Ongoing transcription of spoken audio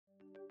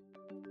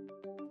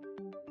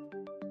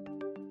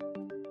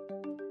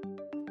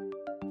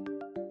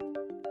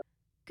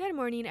Good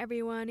morning,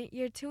 everyone.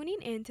 You're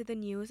tuning in to the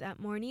news at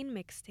Morning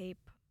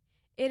Mixtape.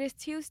 It is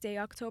Tuesday,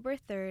 October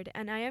 3rd,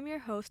 and I am your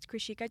host,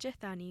 Krishika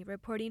Jethani,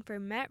 reporting for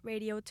Met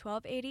Radio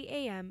 1280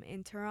 AM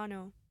in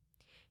Toronto.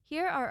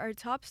 Here are our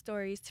top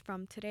stories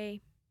from today.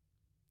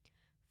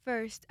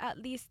 First, at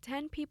least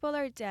 10 people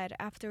are dead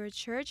after a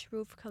church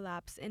roof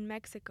collapse in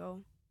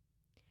Mexico.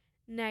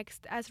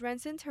 Next, as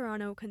rents in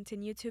Toronto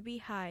continue to be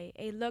high,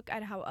 a look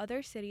at how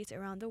other cities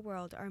around the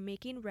world are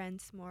making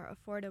rents more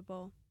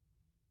affordable.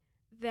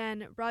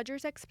 Then,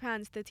 Rogers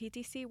expands the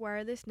TTC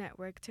wireless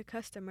network to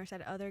customers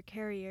at other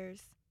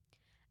carriers.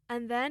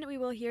 And then we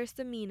will hear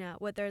Samina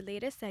with their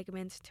latest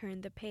segment,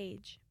 Turn the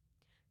Page.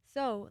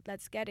 So,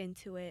 let's get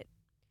into it.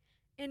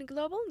 In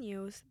global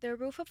news, the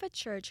roof of a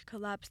church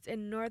collapsed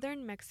in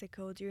northern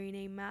Mexico during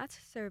a mass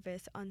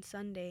service on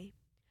Sunday.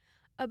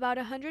 About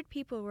 100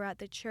 people were at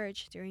the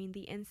church during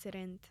the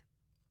incident.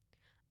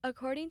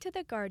 According to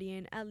The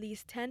Guardian, at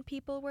least 10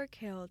 people were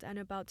killed and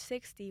about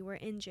 60 were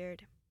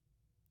injured.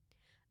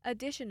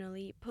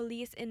 Additionally,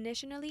 police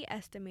initially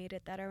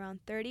estimated that around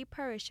 30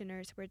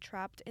 parishioners were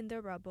trapped in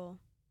the rubble.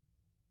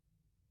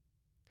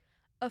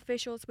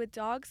 Officials with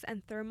dogs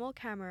and thermal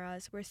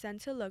cameras were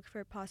sent to look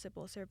for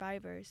possible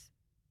survivors.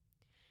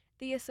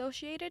 The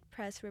Associated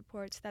Press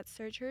reports that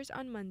searchers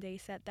on Monday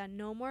said that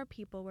no more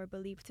people were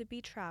believed to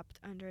be trapped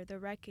under the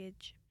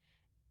wreckage.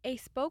 A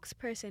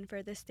spokesperson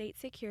for the State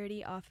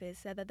Security Office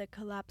said that the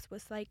collapse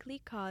was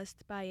likely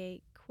caused by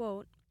a,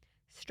 quote,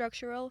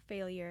 structural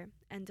failure,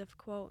 end of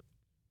quote.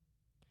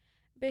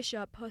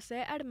 Bishop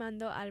Jose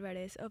Armando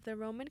Alvarez of the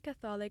Roman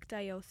Catholic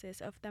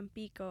Diocese of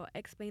Tampico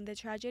explained the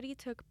tragedy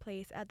took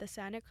place at the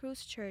Santa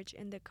Cruz Church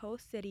in the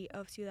coast city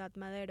of Ciudad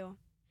Madero.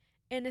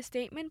 In a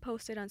statement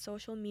posted on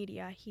social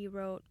media, he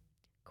wrote,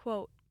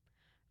 quote,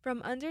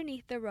 "From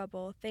underneath the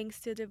rubble,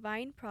 thanks to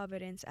divine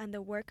providence and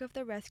the work of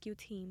the rescue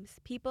teams,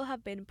 people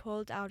have been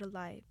pulled out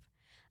alive.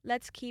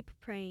 Let's keep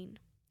praying,"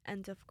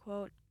 end of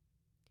quote.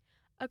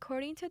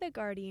 According to The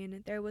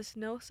Guardian, there was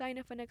no sign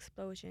of an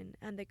explosion,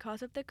 and the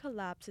cause of the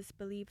collapse is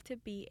believed to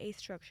be a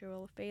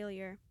structural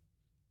failure.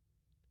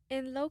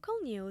 In local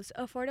news,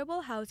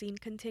 affordable housing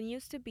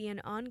continues to be an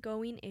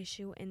ongoing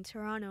issue in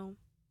Toronto.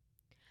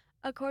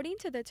 According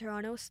to the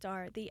Toronto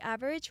Star, the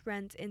average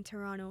rent in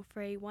Toronto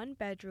for a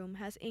one-bedroom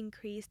has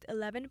increased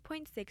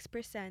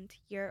 11.6%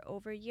 year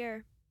over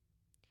year.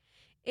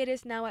 It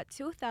is now at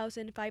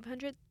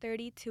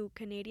 2,532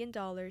 Canadian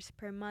dollars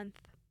per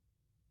month.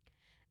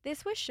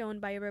 This was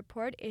shown by a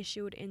report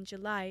issued in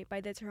July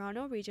by the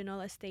Toronto Regional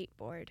Estate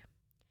Board.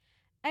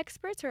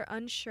 Experts are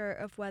unsure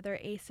of whether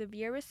a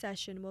severe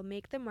recession will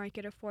make the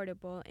market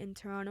affordable in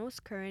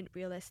Toronto's current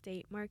real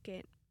estate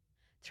market.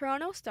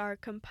 Toronto Star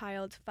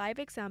compiled 5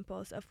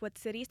 examples of what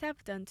cities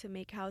have done to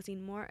make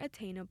housing more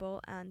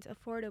attainable and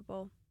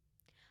affordable.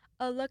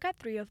 A look at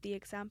 3 of the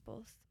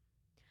examples.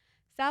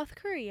 South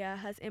Korea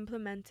has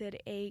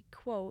implemented a,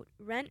 quote,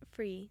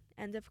 rent-free,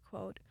 end of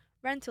quote,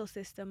 rental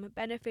system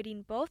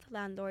benefiting both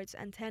landlords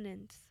and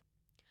tenants.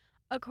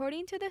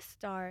 According to the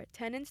Star,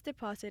 tenants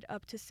deposit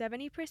up to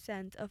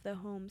 70% of the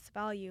home's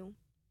value.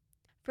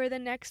 For the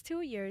next 2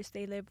 years,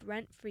 they live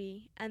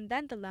rent-free, and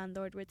then the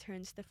landlord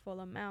returns the full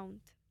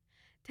amount.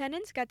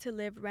 Tenants get to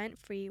live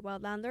rent-free while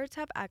landlords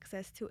have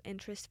access to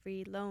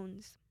interest-free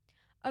loans.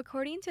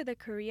 According to the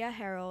Korea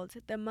Herald,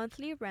 the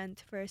monthly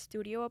rent for a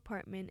studio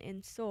apartment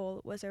in Seoul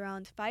was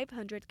around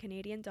 500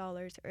 Canadian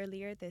dollars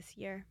earlier this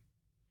year.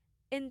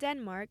 In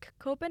Denmark,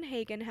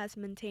 Copenhagen has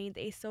maintained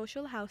a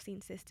social housing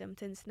system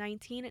since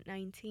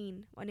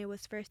 1919, when it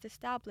was first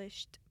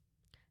established.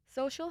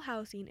 Social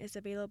housing is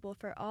available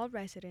for all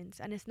residents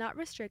and is not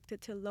restricted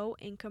to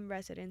low-income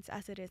residents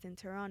as it is in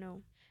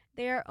Toronto.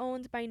 They are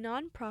owned by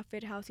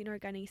non-profit housing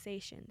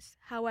organizations,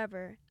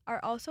 however,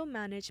 are also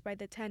managed by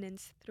the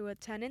tenants through a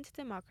tenant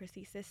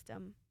democracy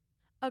system.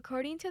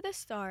 According to the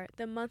Star,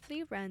 the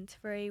monthly rent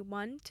for a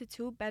 1 to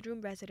 2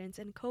 bedroom residence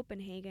in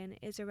Copenhagen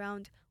is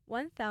around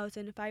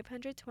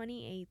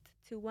 1,528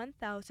 to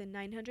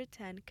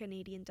 1,910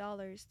 Canadian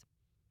dollars.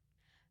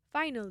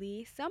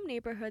 Finally, some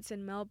neighborhoods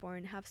in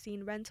Melbourne have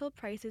seen rental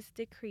prices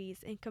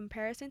decrease in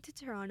comparison to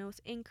Toronto's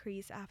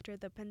increase after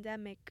the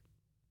pandemic.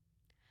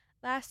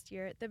 Last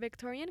year, the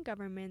Victorian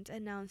government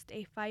announced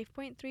a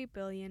 $5.3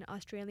 billion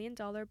Australian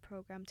dollar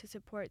program to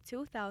support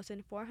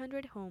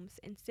 2,400 homes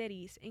in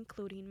cities,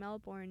 including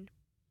Melbourne.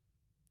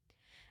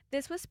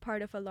 This was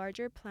part of a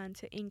larger plan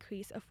to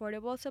increase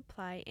affordable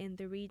supply in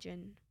the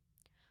region.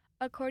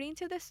 According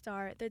to the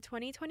Star, the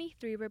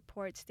 2023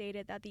 report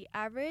stated that the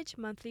average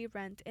monthly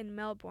rent in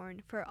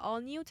Melbourne for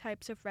all new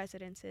types of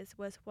residences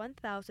was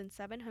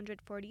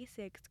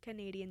 1,746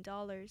 Canadian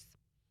dollars.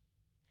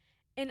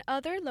 In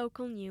other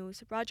local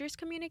news, Rogers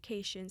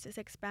Communications is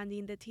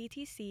expanding the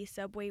TTC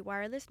subway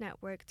wireless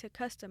network to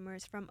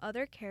customers from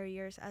other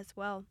carriers as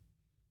well.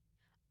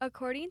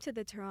 According to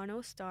the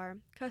Toronto Star,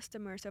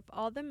 customers of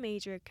all the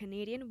major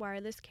Canadian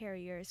wireless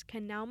carriers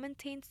can now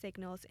maintain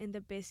signals in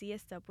the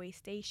busiest subway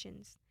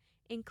stations,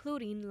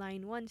 including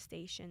Line 1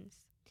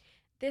 stations.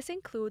 This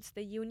includes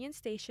the Union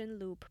Station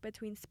loop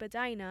between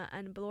Spadina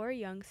and Bloor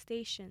Yonge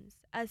stations,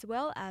 as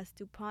well as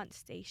DuPont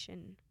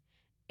Station.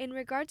 In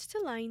regards to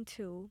Line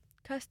 2,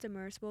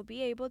 customers will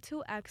be able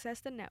to access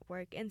the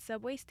network in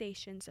subway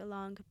stations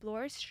along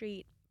Bloor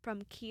Street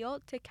from Kiel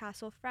to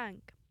Castle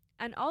Frank,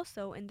 and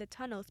also in the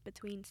tunnels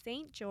between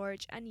St.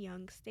 George and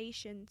Yonge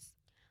stations.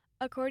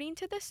 According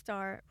to the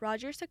Star,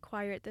 Rogers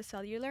acquired the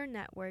cellular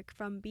network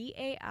from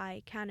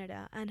BAI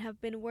Canada and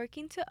have been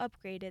working to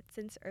upgrade it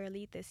since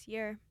early this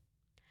year.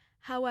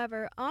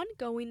 However,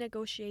 ongoing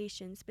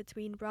negotiations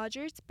between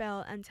Rogers,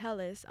 Bell, and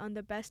Telus on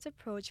the best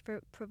approach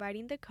for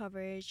providing the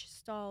coverage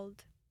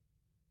stalled.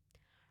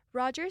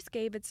 Rogers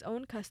gave its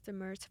own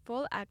customers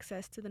full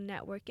access to the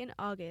network in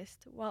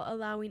August, while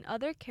allowing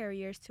other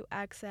carriers to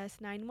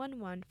access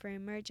 911 for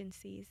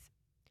emergencies.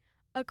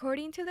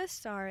 According to the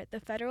Star,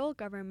 the federal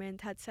government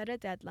had set a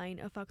deadline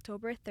of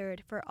October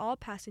 3rd for all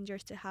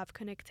passengers to have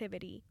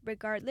connectivity,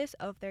 regardless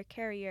of their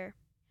carrier.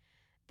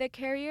 The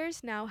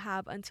carriers now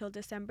have until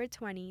December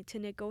 20 to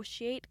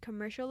negotiate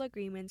commercial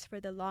agreements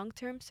for the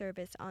long-term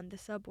service on the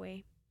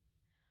subway.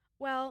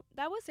 Well,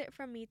 that was it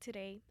from me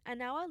today, and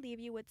now I'll leave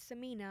you with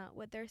Samina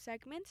with their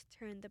segment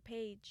Turn the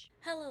Page.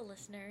 Hello,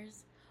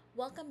 listeners.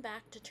 Welcome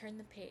back to Turn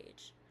the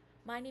Page.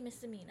 My name is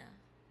Samina.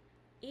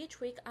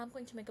 Each week, I'm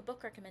going to make a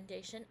book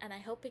recommendation, and I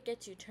hope it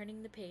gets you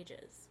turning the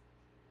pages.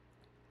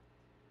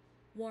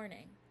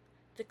 Warning: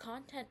 the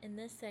content in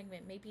this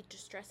segment may be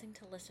distressing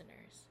to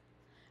listeners.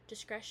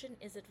 Discretion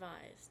is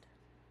advised.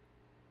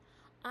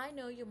 I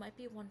know you might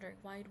be wondering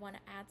why you'd want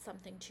to add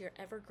something to your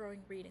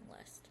ever-growing reading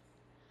list.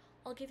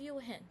 I'll give you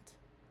a hint.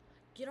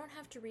 You don't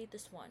have to read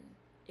this one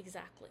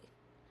exactly.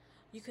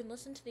 You can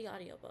listen to the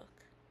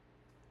audiobook.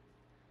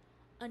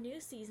 A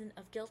new season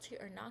of Guilty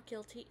or Not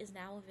Guilty is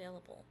now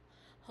available.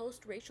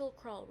 Host Rachel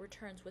Kroll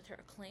returns with her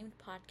acclaimed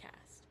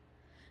podcast.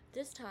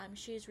 This time,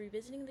 she is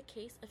revisiting the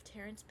case of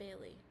Terrence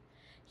Bailey.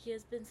 He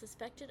has been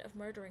suspected of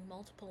murdering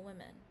multiple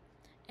women,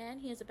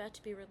 and he is about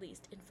to be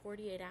released in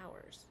 48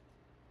 hours.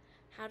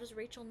 How does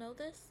Rachel know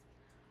this?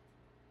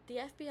 The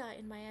FBI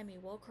in Miami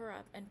woke her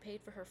up and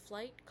paid for her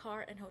flight,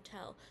 car, and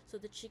hotel so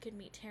that she could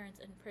meet Terrence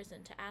in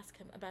prison to ask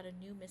him about a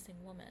new missing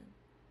woman.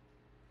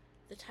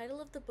 The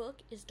title of the book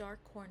is Dark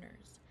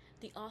Corners.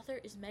 The author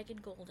is Megan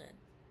Golden.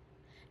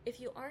 If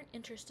you aren't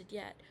interested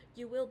yet,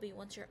 you will be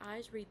once your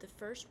eyes read the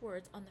first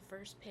words on the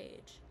first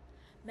page.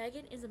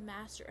 Megan is a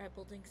master at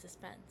building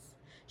suspense.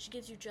 She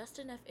gives you just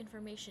enough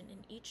information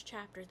in each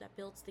chapter that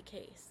builds the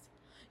case.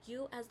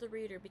 You, as the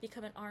reader,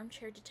 become an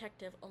armchair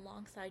detective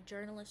alongside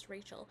journalist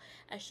Rachel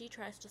as she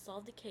tries to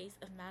solve the case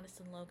of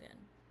Madison Logan.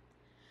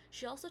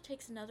 She also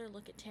takes another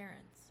look at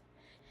Terrence.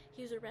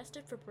 He was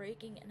arrested for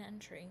breaking and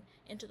entering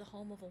into the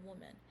home of a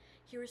woman.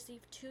 He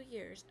received 2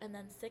 years and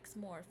then 6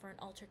 more for an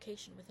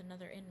altercation with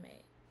another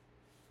inmate.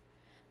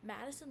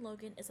 Madison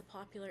Logan is a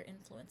popular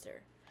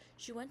influencer.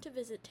 She went to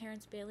visit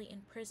Terrence Bailey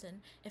in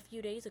prison a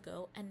few days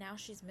ago, and now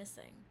she's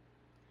missing.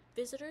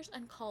 Visitors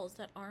and calls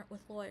that aren't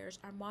with lawyers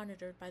are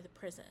monitored by the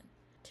prison.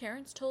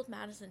 Terrence told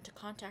Madison to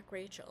contact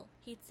Rachel.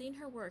 He'd seen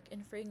her work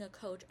in freeing a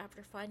coach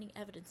after finding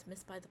evidence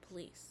missed by the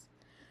police.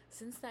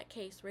 Since that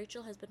case,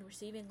 Rachel has been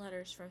receiving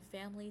letters from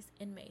families,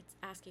 inmates,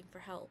 asking for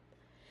help.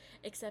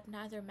 Except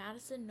neither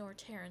Madison nor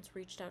Terrence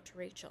reached out to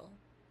Rachel.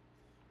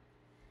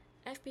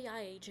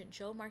 FBI agent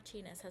Joe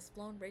Martinez has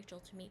flown Rachel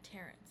to meet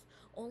Terrence,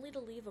 only to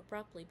leave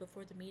abruptly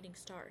before the meeting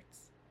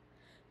starts.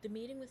 The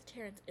meeting with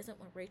Terrence isn't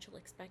what Rachel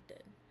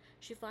expected.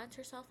 She finds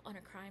herself on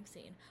a crime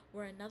scene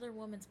where another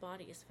woman's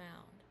body is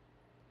found.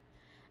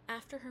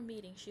 After her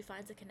meeting, she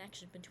finds a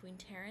connection between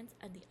Terrence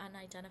and the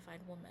unidentified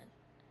woman.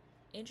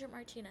 Agent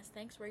Martinez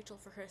thanks Rachel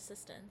for her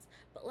assistance,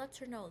 but lets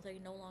her know they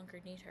no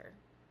longer need her.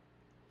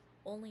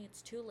 Only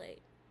it's too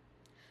late.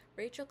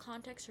 Rachel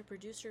contacts her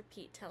producer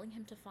Pete, telling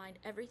him to find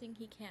everything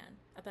he can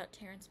about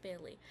Terrence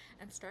Bailey,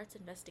 and starts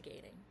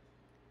investigating.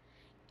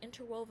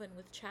 Interwoven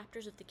with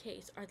chapters of the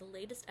case are the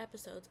latest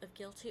episodes of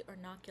Guilty or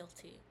Not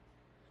Guilty.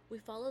 We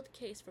follow the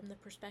case from the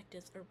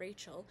perspectives of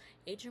Rachel,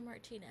 Agent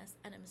Martinez,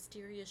 and a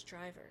mysterious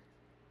driver.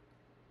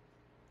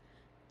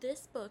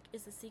 This book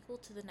is the sequel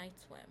to The Night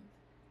Swim.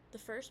 The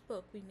first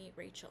book, we meet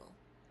Rachel,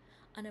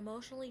 an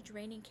emotionally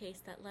draining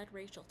case that led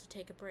Rachel to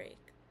take a break.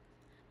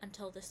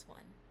 Until this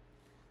one.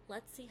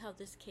 Let's see how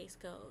this case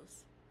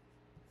goes.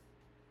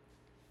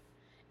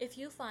 If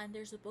you find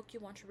there's a book you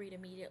want to read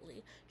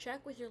immediately,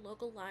 check with your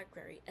local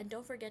library, and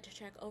don't forget to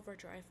check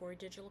Overdrive for a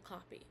digital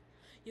copy.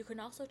 You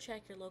can also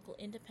check your local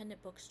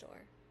independent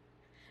bookstore.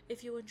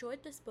 If you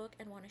enjoyed this book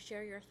and want to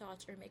share your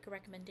thoughts or make a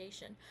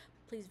recommendation,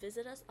 please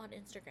visit us on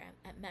Instagram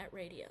at Met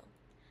Radio.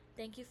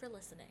 Thank you for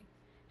listening.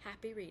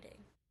 Happy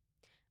reading.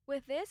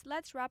 With this,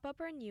 let's wrap up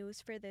our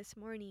news for this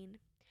morning.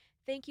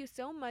 Thank you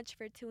so much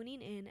for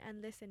tuning in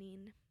and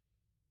listening.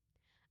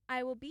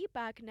 I will be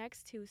back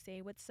next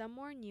Tuesday with some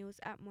more news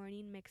at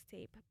Morning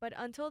Mixtape, but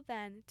until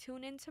then,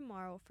 tune in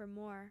tomorrow for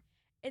more.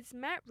 It's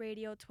Met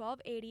Radio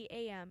 1280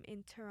 AM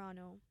in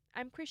Toronto.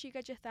 I'm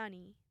Krishika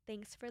Jethani.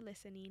 Thanks for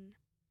listening.